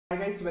Hi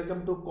guys,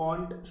 welcome to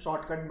quant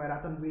shortcut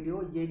marathon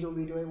video. ये जो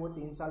video है वो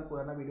 3 साल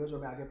पुराना वीडियो जो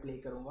मैं आगे प्ले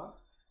करूंगा।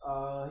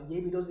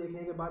 ये वीडियोस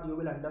देखने के बाद you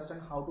will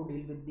understand how to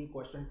deal with the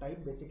question type.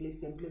 Basically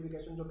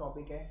simplification जो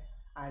टॉपिक है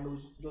एंड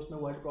जो उसमें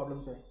वर्ड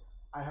प्रॉब्लम्स है,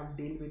 I have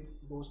deal with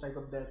those type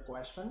of the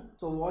question.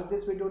 So watch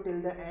this video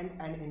till the end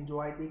and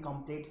enjoy the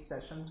complete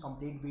session,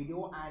 complete video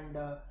and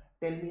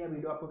tell me ये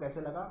video आपको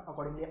कैसे लगा।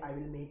 Accordingly I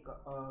will make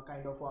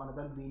kind of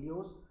another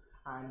videos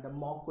and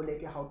mock को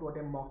लेके how to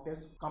attempt mock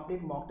test,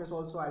 complete mock test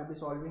also I'll be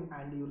solving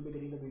and you will be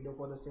getting the video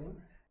for the same.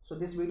 So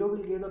this video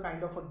will give the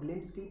kind of a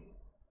glimpse कि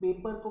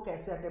paper को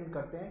कैसे attempt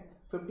करते हैं।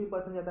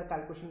 50% ज़्यादा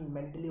calculation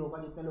mentally होगा।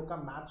 जितने लोग का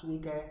मैथ्स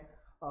वीक है,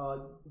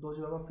 दो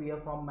जो है फियर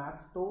फ्रॉम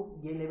मैथ्स, तो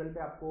ये लेवल पे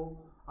आपको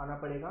आना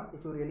पड़ेगा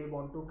if you really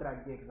want to crack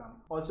the exam.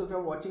 Also if you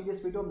are watching this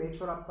video, make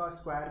sure आपका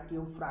square,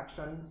 cube,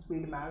 fraction,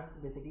 speed math,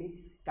 basically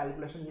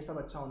calculation, ये सब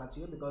अच्छा होना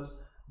चाहिए बिकॉज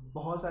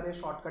बहुत सारे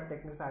shortcut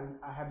techniques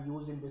I have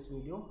use in this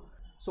video.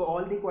 So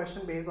all the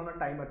question based on a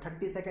timer.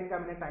 30 second का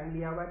मैंने टाइम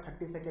लिया हुआ है।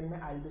 30 सेकंड में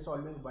I will be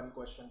solving one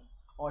question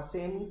और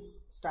सेम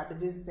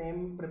स्ट्रैटेजीज,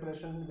 सेम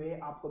प्रिपरेशन वे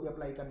आपको भी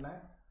अप्लाई करना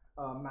है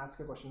मैथ्स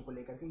के क्वेश्चन को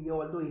लेकर के। ये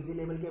ऑल दो ईजी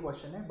लेवल के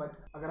क्वेश्चन है, बट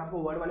अगर आपको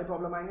वर्ड वाले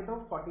प्रॉब्लम आएंगे तो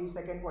 40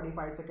 सेकंड,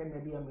 45 सेकंड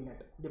में भी अ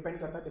मिनट, डिपेंड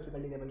करता है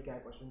डिफिकल्टी लेवल क्या है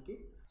क्वेश्चन की।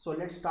 So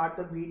let's start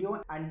the video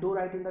and do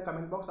right in the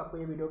comment box आपको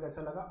ये वीडियो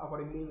कैसा लगा।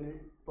 Accordingly will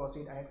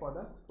proceed ahead for the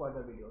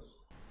further videos.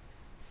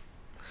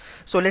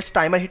 So let's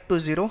timer hit to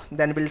 0,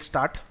 then we'll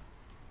start.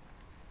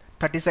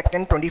 30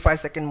 second, 25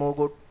 second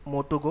more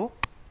to go.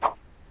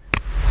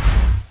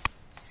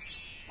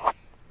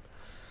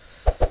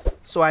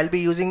 So I'll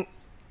be using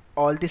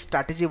all the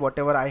strategy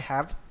whatever I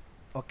have,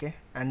 okay,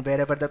 and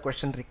wherever the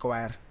question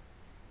require.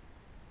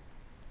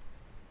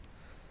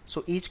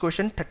 So each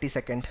question 30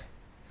 second.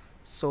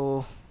 So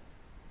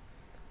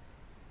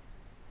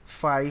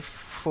 5,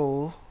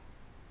 4,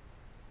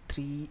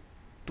 3,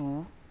 2,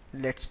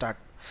 let's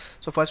start.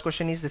 So first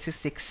question is, this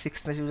is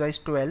 6 2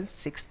 is 12,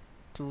 6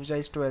 2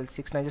 is 12,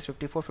 6 9 is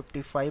 54,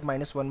 55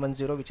 minus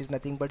 110, which is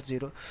nothing but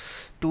 0,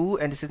 2,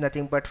 and this is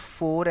nothing but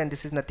 4, and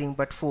this is nothing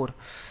but 4,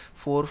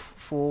 4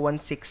 4 1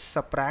 6,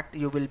 subtract,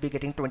 you will be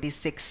getting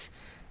 26.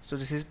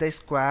 So this is the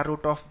square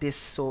root of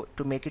this. So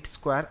to make it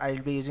square, I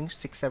will be using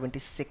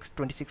 676.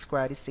 26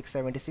 square is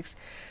 676.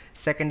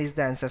 Second is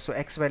the answer. So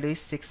x value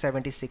is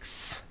 676.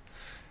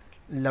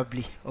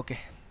 Lovely.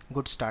 Okay,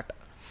 good start.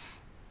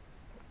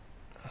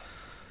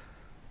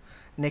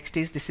 Next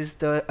is, this is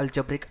the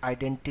algebraic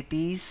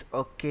identities.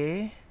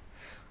 Okay,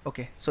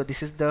 so this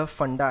is the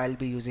funda I'll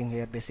be using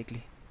here basically.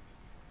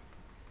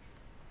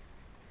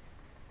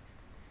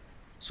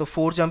 So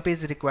 4 jump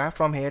is required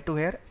from here to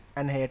here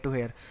and here to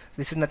here.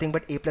 So this is nothing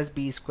but a plus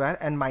b square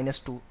and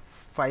minus 2.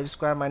 5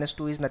 square minus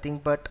 2 is nothing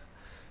but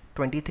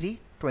 23.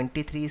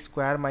 23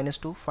 square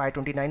minus 2,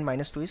 529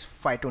 minus 2 is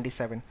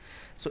 527.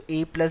 So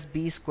a plus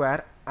b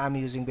square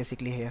I'm using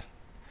basically here.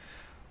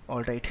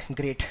 Alright,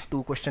 great.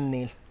 2 question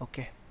nail.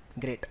 Okay,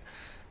 great.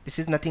 This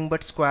is nothing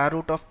but square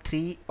root of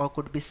 3 or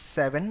could be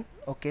 7.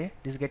 Okay,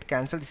 this get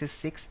cancelled. This is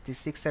 6. This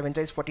 6 7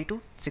 is 42.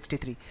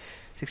 63.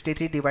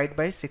 63 divided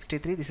by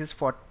 63. This is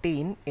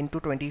 14 into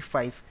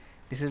 25.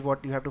 This is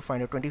what you have to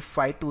find out.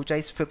 25 2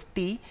 is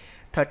 50.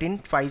 13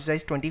 5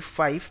 is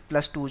 25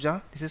 plus 2 ja.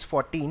 This is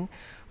 14.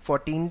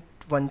 14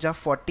 1 ja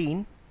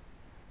 14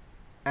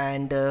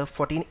 and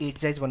 14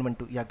 8 is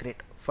 112. Yeah, great.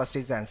 First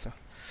is the answer.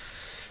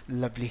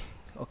 Lovely.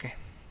 Okay.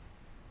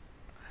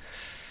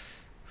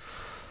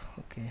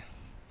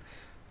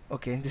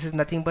 Okay, this is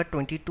nothing but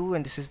 22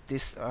 and this is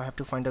this. I have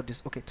to find out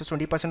this. Okay, so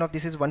 20% of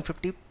this is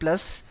 150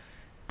 plus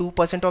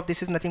 2% of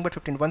this is nothing but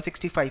 15.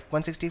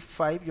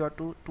 165 you are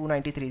to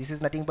 293. This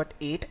is nothing but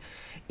 8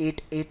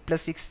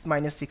 plus 6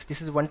 minus 6.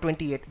 This is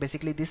 128.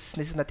 Basically this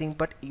is nothing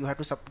but you have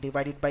to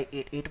subdivide it by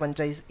 8. 8 1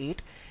 is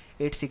 8,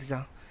 8 6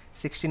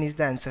 16 is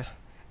the answer.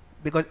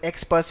 Because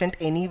x percent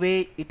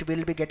anyway it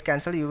will be get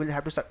cancelled, you will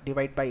have to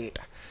divide by 8.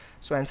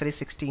 So answer is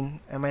 16.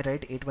 Am I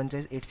right? 8 1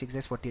 is 8 6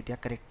 is 48. Yeah,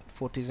 correct.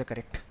 Fourth is the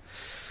correct.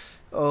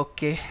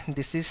 Okay,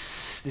 this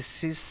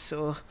is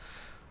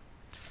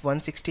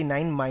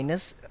 169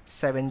 minus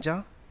 7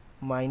 ja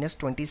minus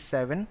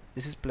 27.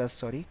 This is plus,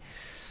 sorry,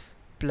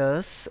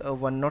 plus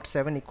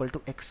 107 equal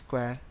to x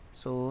square.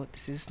 So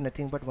this is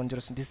nothing but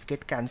 107. This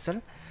get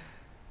cancelled.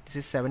 This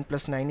is 7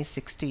 plus 9 is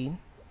 16.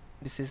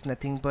 This is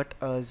nothing but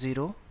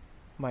 0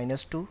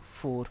 minus 2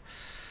 4.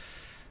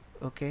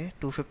 Okay,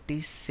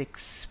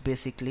 256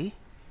 basically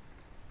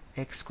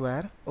x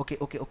square. Okay,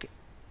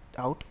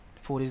 out.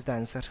 4 is the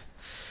answer.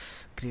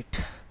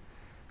 Great.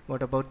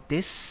 What about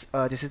this?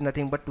 This is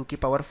nothing but 2 की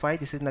power 5.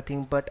 This is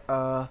nothing but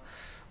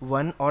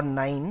 1 or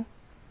 9.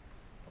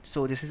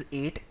 So this is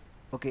 8.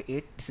 Okay,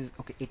 8. This is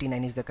okay.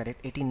 89 is the correct.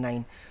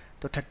 89.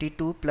 So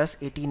 32 plus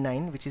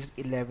 89, which is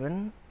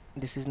 11.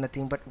 This is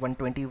nothing but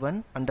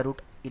 121 under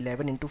root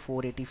 11 into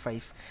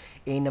 485.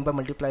 A number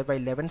multiplied by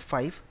 11,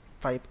 5.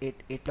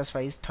 8 plus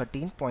 5 is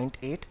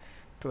 13.8.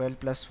 12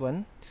 plus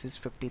 1, this is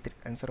 53.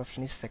 Answer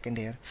option is second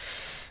here.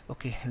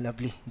 Okay,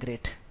 lovely,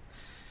 great.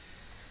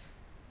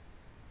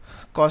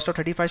 Cost of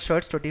 35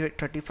 shirts,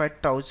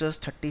 35 trousers,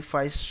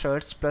 35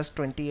 shirts plus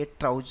 28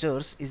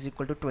 trousers is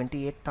equal to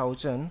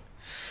 28,000.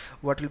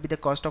 What will be the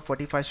cost of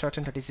 45 shirts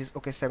and 36?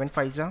 Okay, 7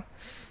 5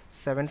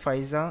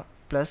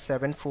 plus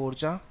 7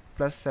 4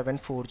 plus 7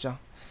 4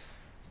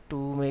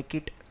 to make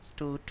it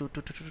to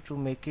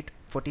make it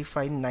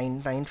 45.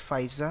 9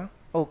 5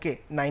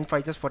 okay, 9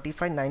 5 is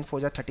 45, 9 4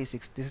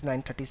 36. This is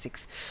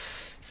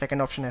 936.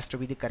 Second option has to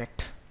be the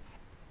correct.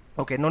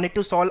 Okay, no need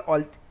to solve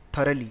all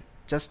thoroughly,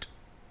 just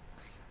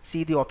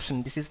see the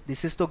option. This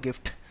is the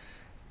gift.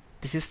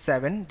 This is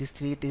 7, this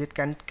 3 digit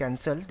can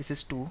cancel, this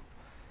is 2,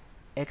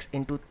 x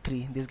into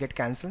 3, this get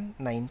cancelled,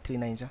 9, 3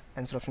 9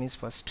 answer option is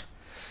first.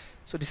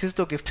 So this is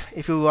the gift.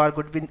 If you are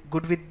good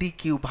with the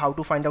cube, how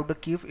to find out the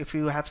cube, if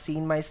you have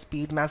seen my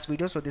speed maths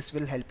video, so this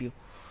will help you.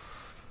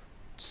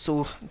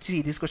 So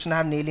see, this question I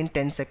have nailed in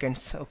 10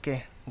 seconds.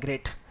 Okay,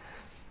 great.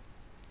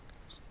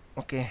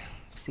 Okay,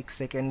 6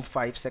 seconds,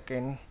 5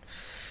 seconds.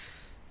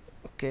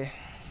 Okay,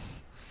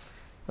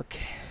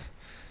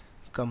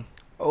 come.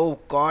 Oh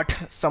god,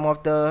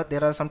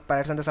 there are some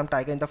parrots and some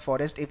tiger in the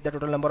forest. If the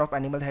total number of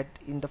animal head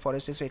in the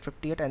forest is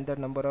 858 and the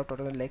number of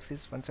total legs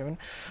is 17,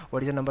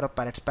 what is the number of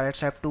parrots? Parrots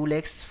have 2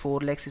 legs,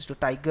 4 legs is to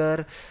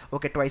tiger.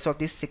 Okay, twice of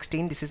this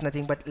 16, this is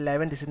nothing but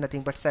 11, this is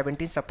nothing but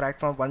 17. Subtract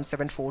from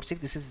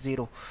 1746, this is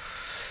 0.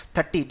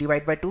 30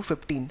 divide by 2,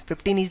 15.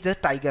 15 is the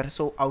tiger.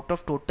 So out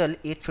of total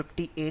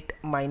 858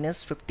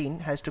 minus 15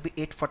 has to be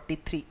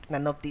 843.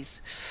 None of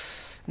these.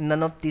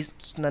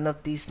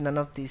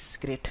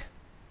 Great.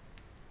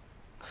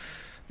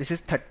 This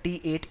is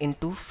 38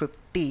 into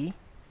 50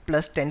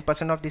 plus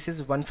 10% of this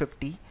is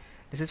 150.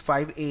 This is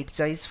 5 8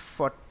 is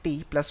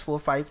 40 plus 4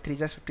 5 3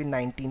 is 15,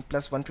 19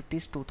 plus 150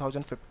 is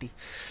 2050.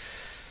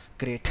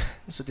 Great.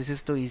 So this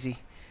is so easy.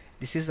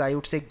 This is, I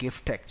would say,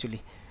 gift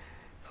actually.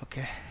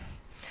 Okay,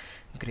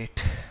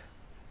 great.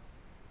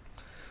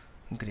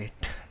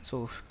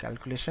 So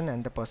calculation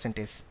and the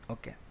percentage.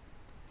 Okay,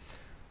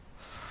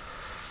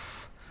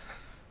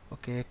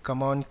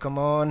 come on.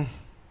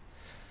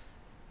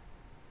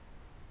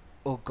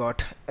 Oh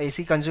god,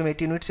 AC consume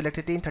 80 units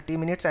electricity in 30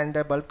 minutes and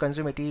the bulb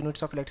consume 80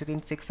 units of electricity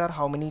in 6 hours.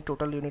 How many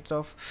total units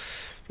of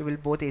will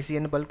both AC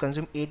and bulb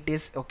consume? 8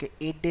 days. Okay,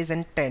 8 days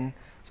and 10.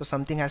 So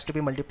something has to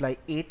be multiplied.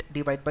 8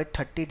 divided by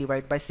 30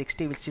 divided by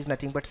 60, which is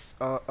nothing but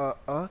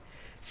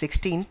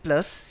 16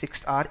 plus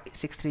 6 hour,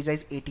 6 3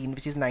 is 18,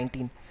 which is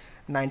 19.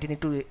 19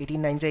 into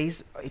 18 9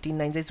 is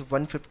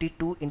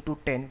 152 into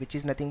 10, which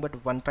is nothing but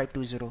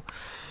 1520.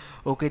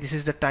 Okay, this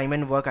is the time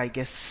and work, I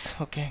guess.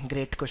 Okay,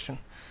 great question.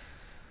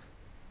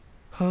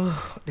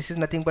 This is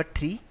nothing but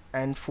 3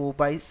 and 4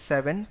 by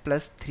 7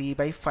 plus 3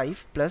 by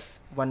 5 plus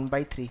 1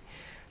 by 3.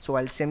 So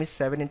LCM is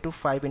 7 into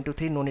 5 into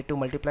 3. No need to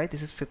multiply.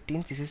 This is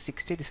 15. This is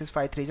 60. This is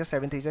 5 3 is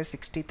 7 3 is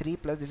 63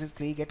 plus this is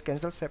 3 get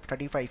cancelled,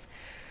 35.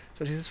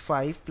 So this is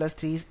 5 plus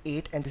 3 is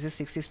 8 and this is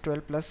 6 is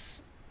 12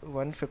 plus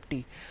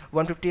 150.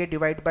 158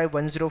 divided by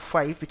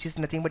 105, which is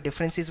nothing but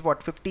difference is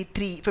what?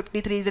 53.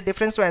 53 is the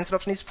difference. So answer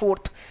option is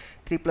fourth.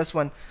 3 plus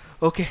 1.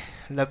 Okay,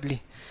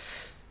 lovely.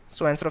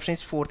 So answer option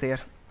is fourth here,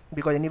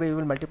 because anyway you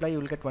will multiply, you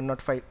will get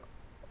 105.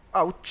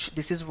 Ouch,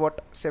 this is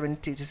what?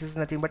 70. This is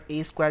nothing but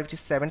a square, which is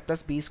 7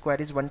 plus b square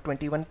is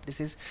 121.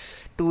 This is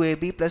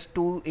 2ab plus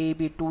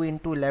 2ab, 2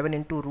 into 11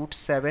 into root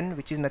 7,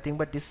 which is nothing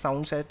but this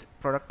sounds at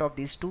product of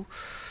these two,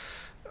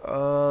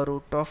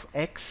 root of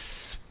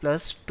x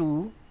plus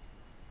 2.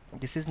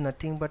 This is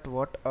nothing but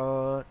what?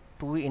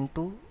 2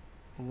 into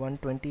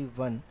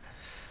 121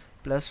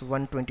 plus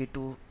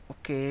 122.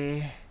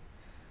 Okay,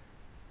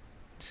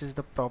 this is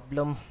the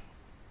problem.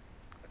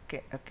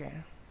 Okay,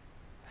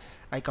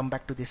 I come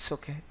back to this.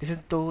 Okay,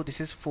 this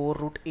is 4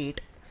 root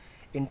 8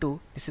 into,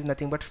 this is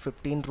nothing but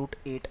 15 root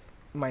 8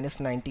 minus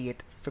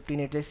 98. 15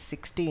 8 is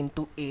 60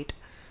 into 8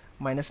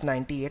 minus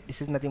 98.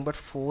 This is nothing but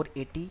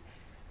 480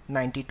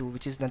 92,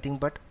 which is nothing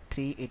but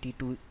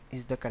 382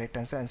 is the correct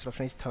answer. Answer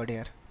option is third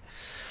here.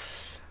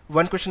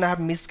 One question I have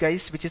missed,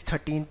 guys, which is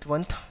 13th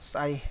one. So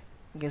I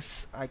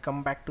guess I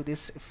come back to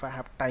this if I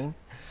have time.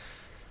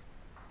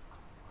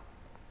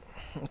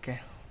 Okay,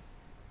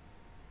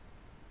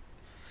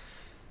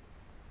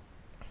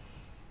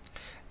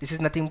 this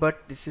is nothing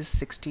but, this is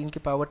 16 ki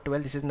power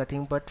 12. This is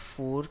nothing but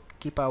 4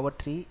 ki power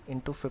 3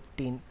 into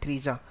 15. 3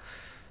 ja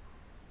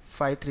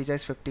 5 3 ja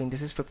is 15.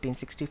 This is 15.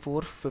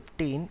 64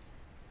 15.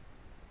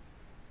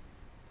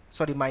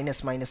 Sorry,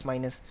 minus.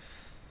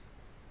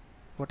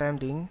 What I am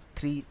doing?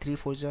 3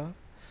 4 ja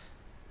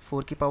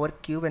 4 ki power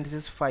cube, and this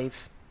is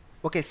 5.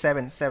 Okay,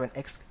 7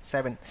 x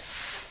 7.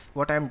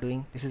 What I am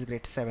doing? This is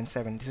great. 7.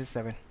 This is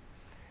 7,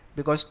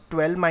 because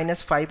 12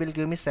 minus 5 will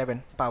give me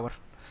 7 power.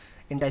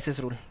 Indices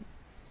rule.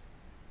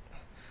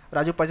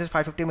 Raju purchases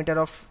 550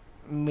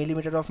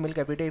 millimeter of milk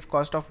every day. If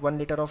cost of 1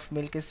 liter of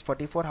milk is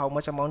 44, how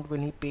much amount will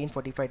he pay in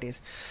 45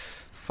 days?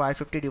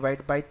 550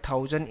 divided by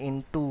 1000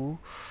 into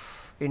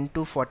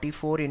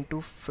 44 into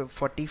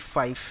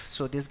 45.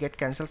 So this get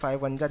cancelled.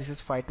 5 1 ja, this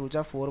is 5 2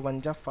 ja, 4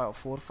 1 ja, 4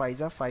 5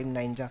 ja, 5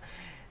 9 ja.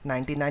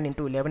 99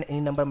 into 11,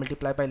 any number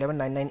multiplied by 11.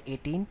 9 9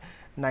 18.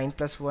 9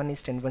 plus 1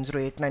 is 10.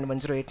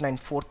 1089.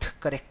 Fourth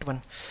correct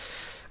one.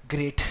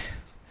 Great.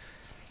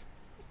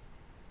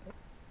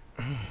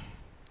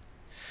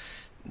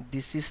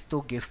 this is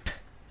to gift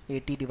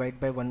 80 divided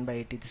by 1 by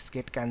 80, this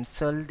get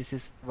cancelled. This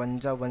is 1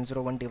 ja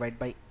 101 divided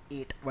by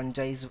 8, 1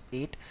 ja is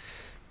 8,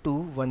 2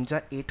 1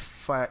 ja 8,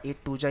 5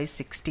 8 2 ja is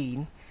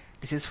 16,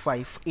 this is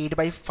 5, 8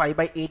 by 5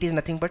 by 8 is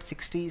nothing but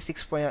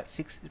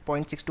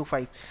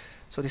 66.625,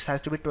 so this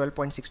has to be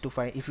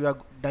 12.625. if you are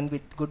done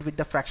with good with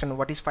the fraction,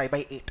 what is 5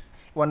 by 8?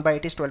 1 by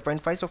 8 is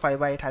 12.5, so 5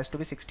 by 8 has to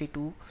be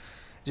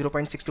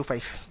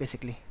 0.625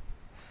 basically.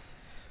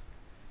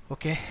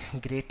 Okay,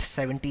 great.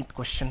 17th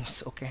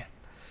questions. Okay,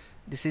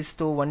 this is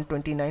to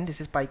 129, this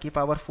is pi ki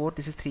power 4,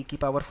 this is 3 ki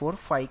power 4,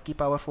 5 ki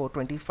power 4,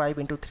 25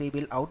 into 3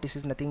 will out, this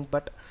is nothing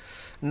but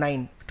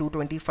 9,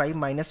 225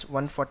 minus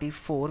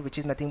 144, which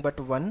is nothing but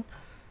 1.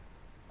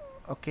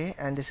 Okay,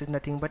 and this is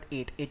nothing but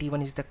 8,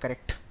 81 is the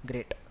correct.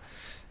 Great.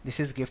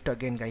 This is gift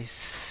again,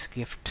 guys,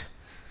 gift.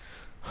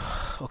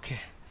 Okay,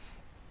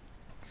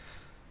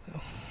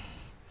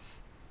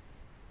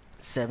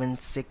 7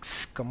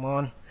 6, come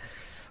on.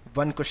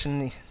 One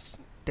question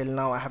till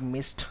now I have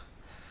missed.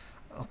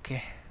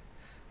 Okay,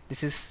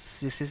 this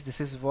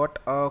is what?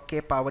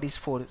 Okay, power is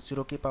 4,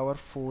 0 ki power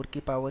 4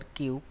 ki power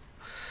cube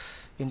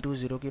into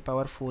 0 ki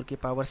power 4 ki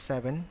power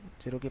 7,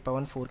 0 ki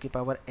power 4 ki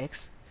power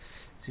x,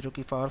 0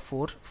 ki power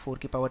 4, 4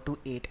 ki power 2,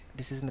 8.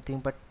 This is nothing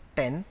but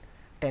 10,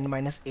 10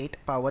 minus 8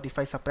 power, if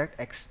I subtract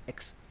x,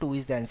 2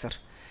 is the answer.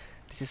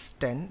 This is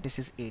 10, this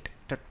is 8,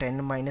 so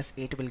 10 minus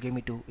 8 will give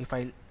me 2. If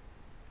I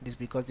this,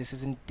 because this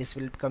is in, this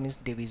will become is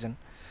division.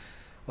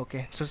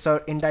 Okay,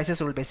 so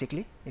indices rule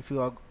basically, if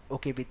you are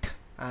okay with,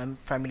 I'm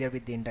familiar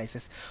with the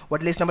indices.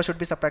 What least number should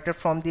be subtracted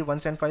from the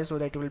 1s and 5 so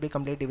that it will be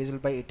completely divisible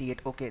by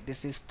 88? Okay,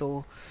 this is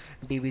the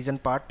division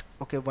part.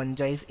 Okay, 1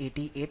 ja is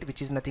 88,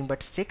 which is nothing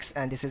but 6,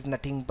 and this is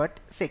nothing but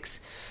 6.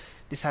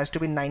 This has to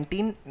be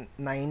 19,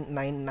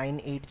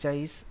 9 8 ja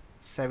is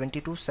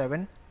 72,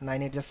 7,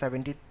 9 8 ja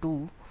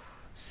 72,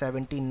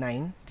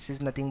 79. This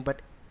is nothing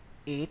but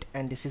 8,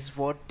 and this is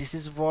what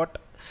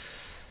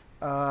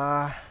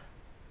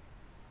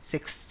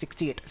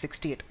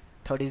 68.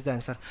 Third is the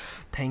answer.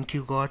 Thank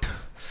you God.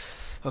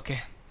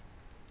 Okay,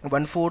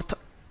 1/4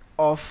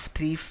 of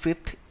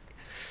 3/5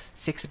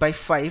 6 by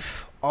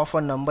 5 of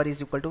a number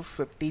is equal to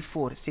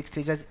 54. 6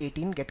 3 is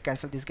 18, get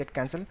cancelled, this get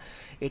cancelled,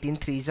 18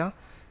 3 ja,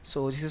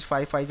 so this is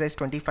 5 5 is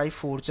 25,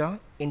 4 ja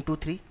into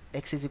 3,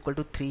 x is equal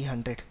to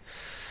 300.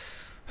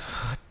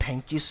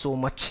 Thank you so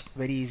much,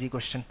 very easy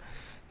question.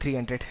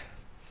 300.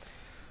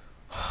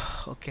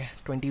 Okay,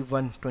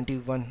 21,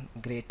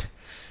 great.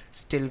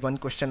 Still one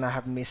question I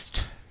have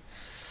missed.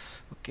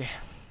 Okay,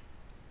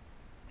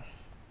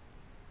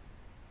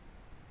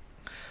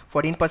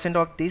 14%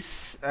 of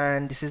this,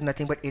 and this is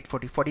nothing but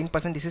 840.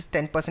 14%, this is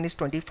 10% is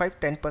 25,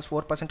 10 plus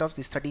 4% of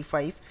this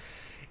 35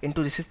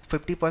 into this is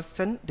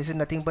 50%, this is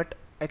nothing but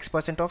x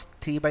percent of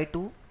 3 by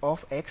 2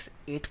 of x,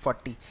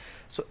 840.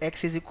 So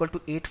x is equal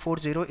to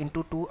 840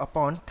 into 2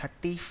 upon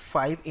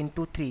 35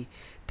 into 3,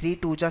 3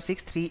 2 ja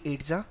 6, 3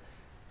 8 ja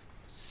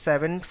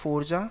 7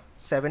 4 ja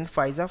 7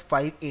 5 ja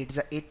 5 8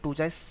 ja 8 2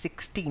 ja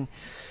 16.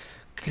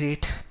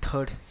 Great.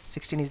 Third,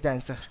 16 is the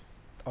answer.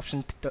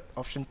 Option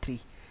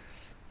 3.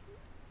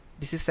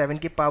 This is 7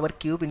 ki power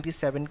cube into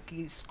 7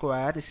 ki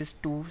square. This is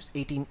 2,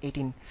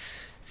 18.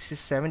 This is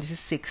 7, this is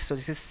 6. So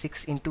this is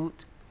 6 into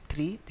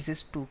 3. This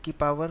is 2 ki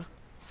power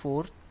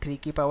 4, 3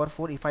 ki power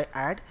 4. If I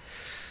add,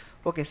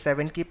 okay,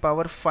 7 ki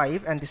power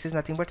 5, and this is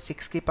nothing but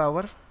 6 ki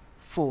power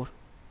 4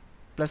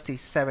 plus 3,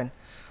 7.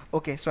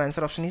 Okay, so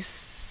answer option is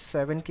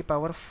 7 ki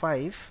power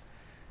 5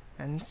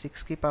 and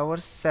 6 ki power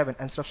 7.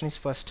 Answer option is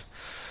first.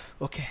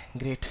 Okay,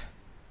 great.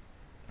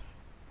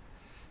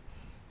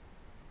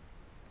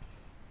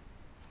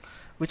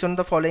 Which one of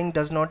the following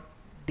does not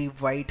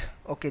divide?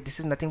 Okay, this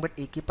is nothing but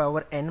a ki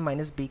power n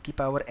minus b ki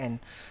power n.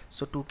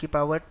 So 2 ki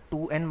power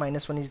 2n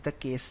minus 1 is the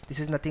case. This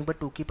is nothing but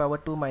 2 ki power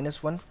 2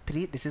 minus 1,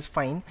 3. This is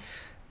fine.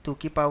 2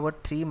 ki power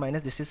 3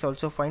 minus, this is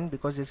also fine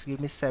because this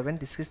gives me 7.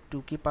 This is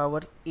 2 ki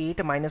power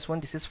 8 minus 1.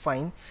 This is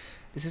fine.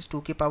 This is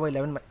 2 ki power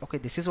 11. Okay,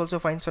 this is also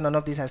fine. So none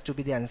of these has to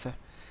be the answer.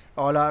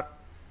 All are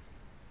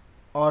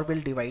or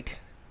will divide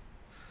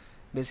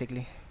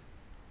basically.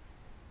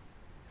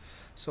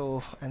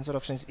 So answer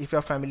option is, if you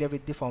are familiar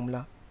with the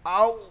formula.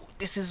 Ow,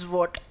 this is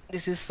what,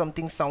 this is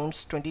something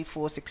sounds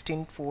 24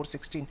 16 4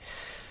 16.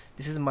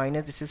 This is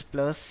minus, this is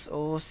plus.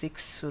 Oh,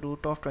 6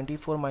 root of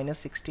 24 minus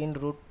 16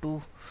 root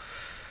 2.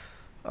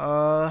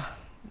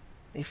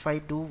 If I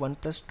do 1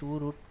 plus 2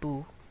 root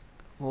 2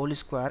 whole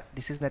square,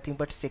 this is nothing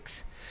but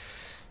 6.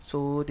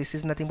 So this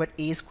is nothing but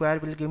a square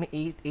will give me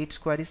 8. 8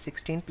 square is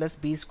 16 plus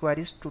b square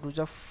is 2 to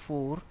the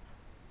 4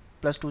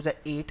 plus 2 the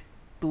 8,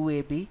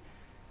 2ab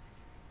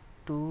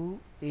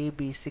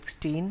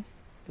 16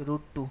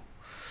 root 2.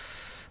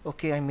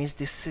 Okay, I missed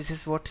this. This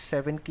is what,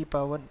 7 ki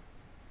power.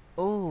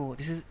 Oh,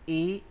 this is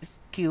a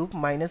cube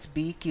minus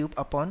b cube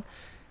upon,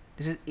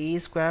 this is a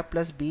square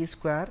plus b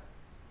square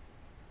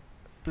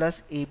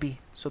plus ab.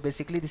 So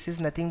basically this is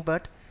nothing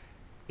but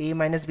a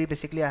minus b.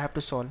 Basically I have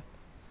to solve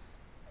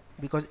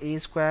because a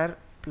square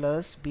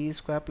plus b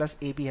square plus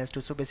ab has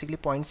to. So basically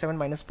 0.7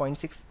 minus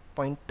 0.6,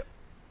 0.7,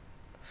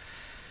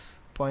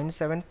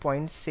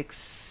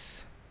 0.6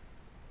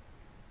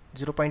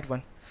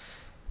 0.1.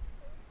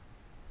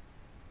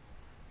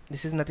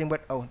 This is nothing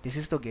but, oh, this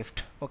is the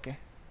gift. Okay,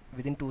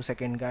 within 2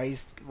 seconds,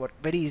 guys. What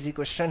very easy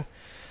question.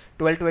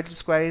 12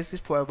 square is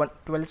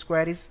 12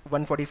 square is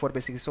 144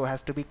 basically, so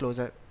has to be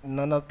closer.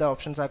 None of the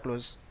options are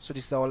close, so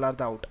this all are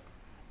the out.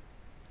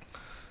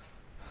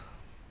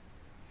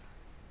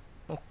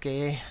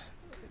 Okay,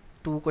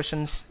 2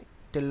 questions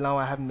till now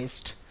I have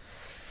missed.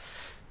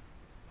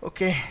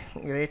 Okay,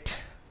 great.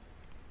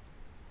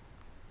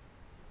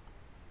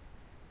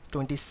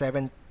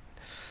 27,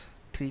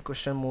 3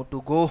 question more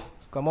to go.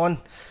 Come on.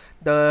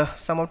 The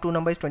sum of two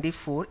numbers is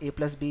 24. A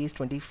plus B is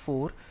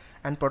 24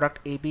 and product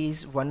AB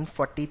is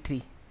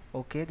 143.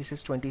 Okay, this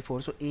is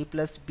 24. So A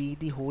plus B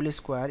the whole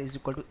square is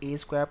equal to A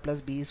square plus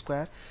B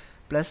square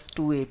plus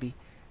 2AB.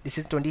 This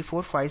is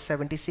 24.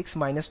 576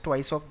 minus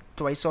twice of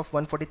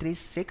 143 is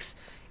 6,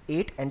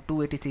 8 and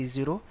 283 is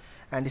 0,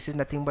 and this is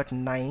nothing but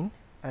 9,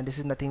 and this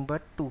is nothing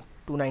but 2.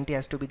 290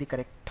 has to be the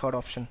correct third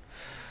option.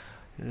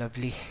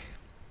 Lovely.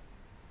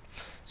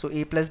 So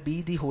A plus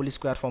B the whole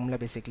square formula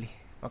basically.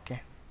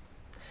 Okay,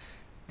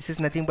 this is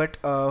nothing but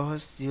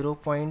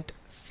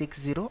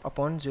 0.60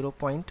 upon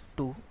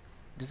 0.2.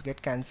 This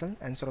get cancelled.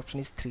 Answer option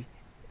is 3.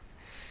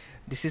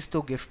 This is the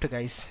gift,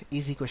 guys.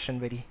 Easy question,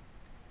 very.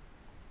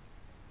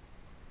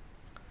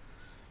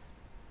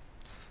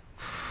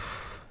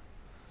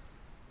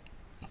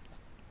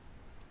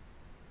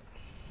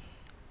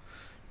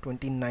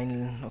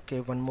 $29.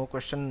 Okay, one more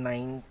question.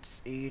 9,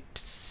 8,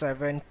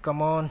 7.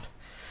 Come on.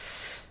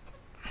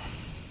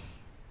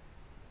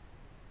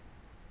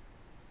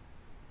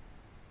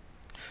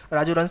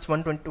 Raju runs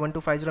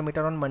 1250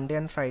 meter on Monday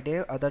and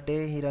Friday. Other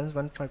day he runs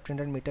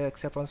 1500 meter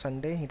except on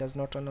Sunday. He does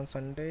not run on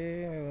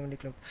Sunday.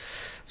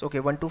 So okay,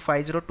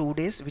 1250 2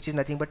 days, which is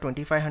nothing but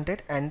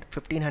 2500, and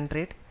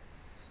 1500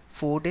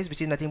 4 days,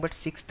 which is nothing but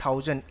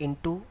 6000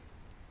 into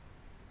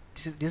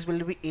this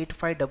will be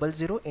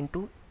 8500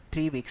 into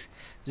 3 weeks.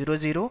 0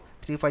 0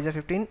 3 5 are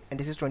 15, and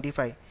this is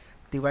 25.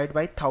 Divide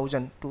by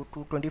 1000 to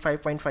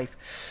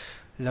 25.5.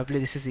 Lovely.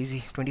 This is easy.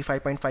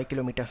 25.5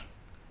 kilometer.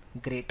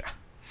 Great.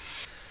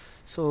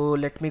 So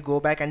let me go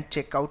back and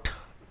check out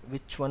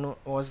which one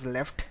was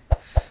left.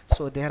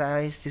 So there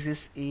is, this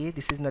is A,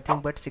 this is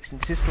nothing but 16.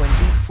 This is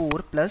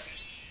 24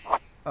 plus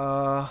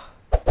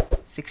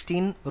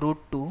 16 root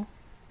 2,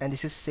 and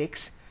this is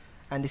 6,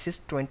 and this is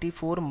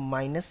 24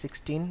 minus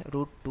 16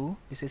 root 2.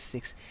 This is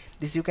 6.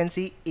 This you can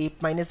see A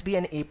minus B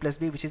and A plus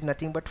B, which is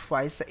nothing but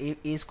 5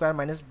 A square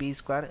minus B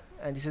square,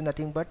 and this is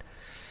nothing but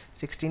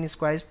 16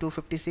 square is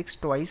 256.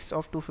 Twice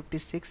of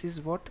 256 is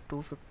what?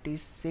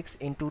 256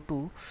 into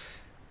 2.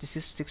 This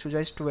is 6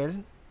 is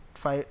 12,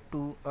 5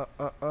 2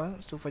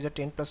 so 5 is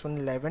 10 plus 1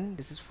 11.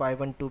 This is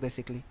 512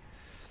 basically.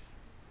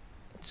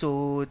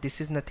 So this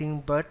is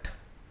nothing but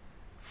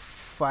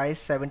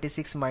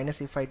 576 minus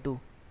if I do.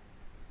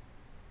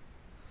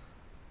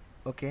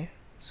 Okay,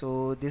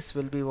 so this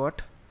will be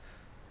what?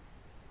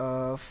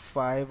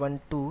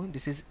 512.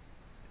 This is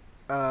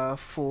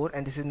 4,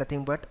 and this is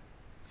nothing but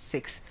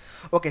 6.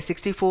 Okay,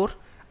 64.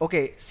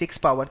 Okay, 6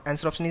 power.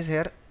 Answer option is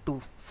here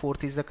 2.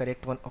 Fourth is the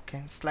correct one.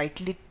 Okay,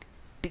 slightly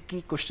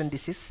tricky question.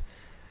 This is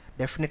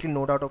definitely,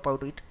 no doubt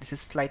about it. This is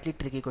slightly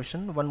tricky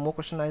question. One more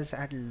question I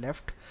had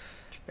left.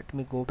 Let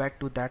me go back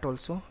to that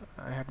also.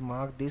 I had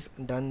marked this,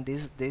 done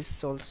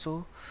this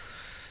also.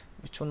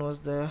 Which one was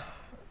the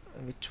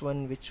which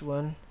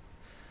one?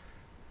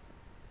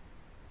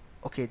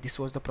 Okay, this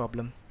was the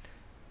problem.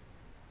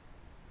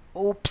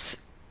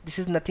 Oops, this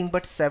is nothing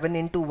but 7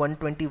 into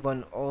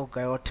 121. Oh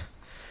god,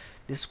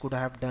 this could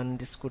have done,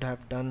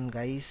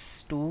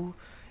 guys. 2,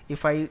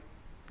 if I,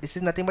 this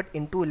is nothing but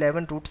into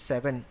 11 root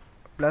 7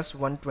 plus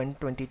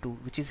 122,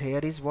 which is here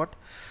is what?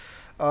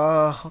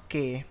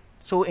 Okay,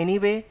 so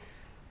anyway,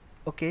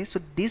 okay, so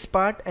this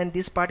part and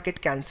this part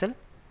get cancelled.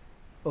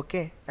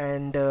 Okay,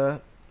 and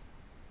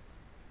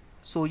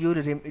so you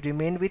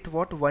remain with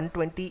what?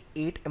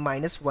 128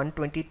 minus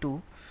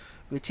 122,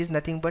 which is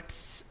nothing but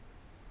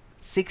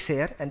 6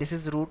 here, and this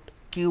is root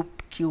cube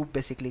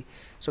basically.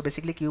 So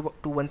basically cube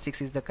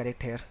 216 is the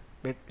correct here,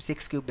 but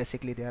 6 cube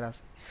basically they are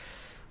asking.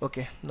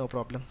 Okay, no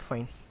problem,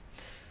 fine.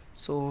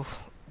 So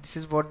this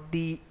is what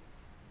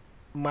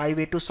my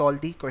way to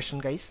solve the question,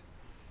 guys.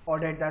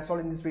 Alright, that's all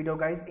in this video,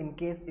 guys. In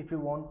case if you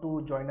want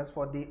to join us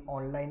for the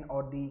online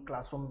or the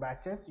classroom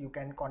batches, you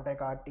can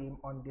contact our team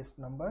on this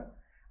number.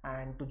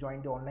 And to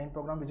join the online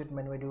program, visit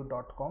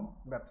manoeuvreedu.com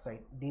website.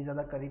 These are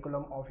the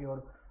curriculum of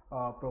your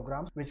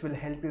programs which will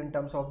help you in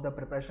terms of the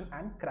preparation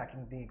and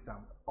cracking the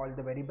exam. All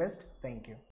the very best. Thank you.